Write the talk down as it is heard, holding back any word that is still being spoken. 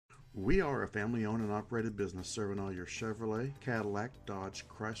We are a family owned and operated business serving all your Chevrolet, Cadillac, Dodge,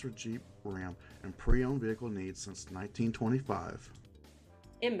 Chrysler, Jeep, Ram, and pre owned vehicle needs since 1925.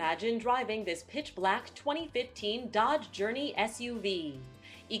 Imagine driving this pitch black 2015 Dodge Journey SUV,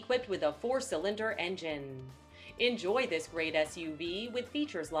 equipped with a 4-cylinder engine. Enjoy this great SUV with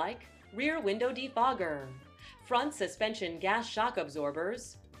features like rear window defogger, front suspension gas shock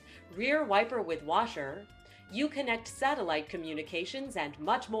absorbers, rear wiper with washer, Uconnect satellite communications, and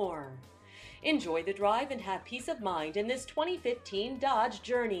much more. Enjoy the drive and have peace of mind in this 2015 Dodge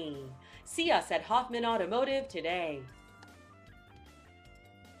Journey. See us at Hoffman Automotive today.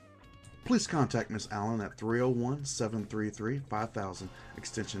 Please contact Ms. Allen at 301-733-5000,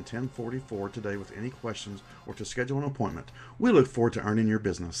 extension 1044 today with any questions or to schedule an appointment. We look forward to earning your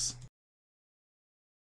business.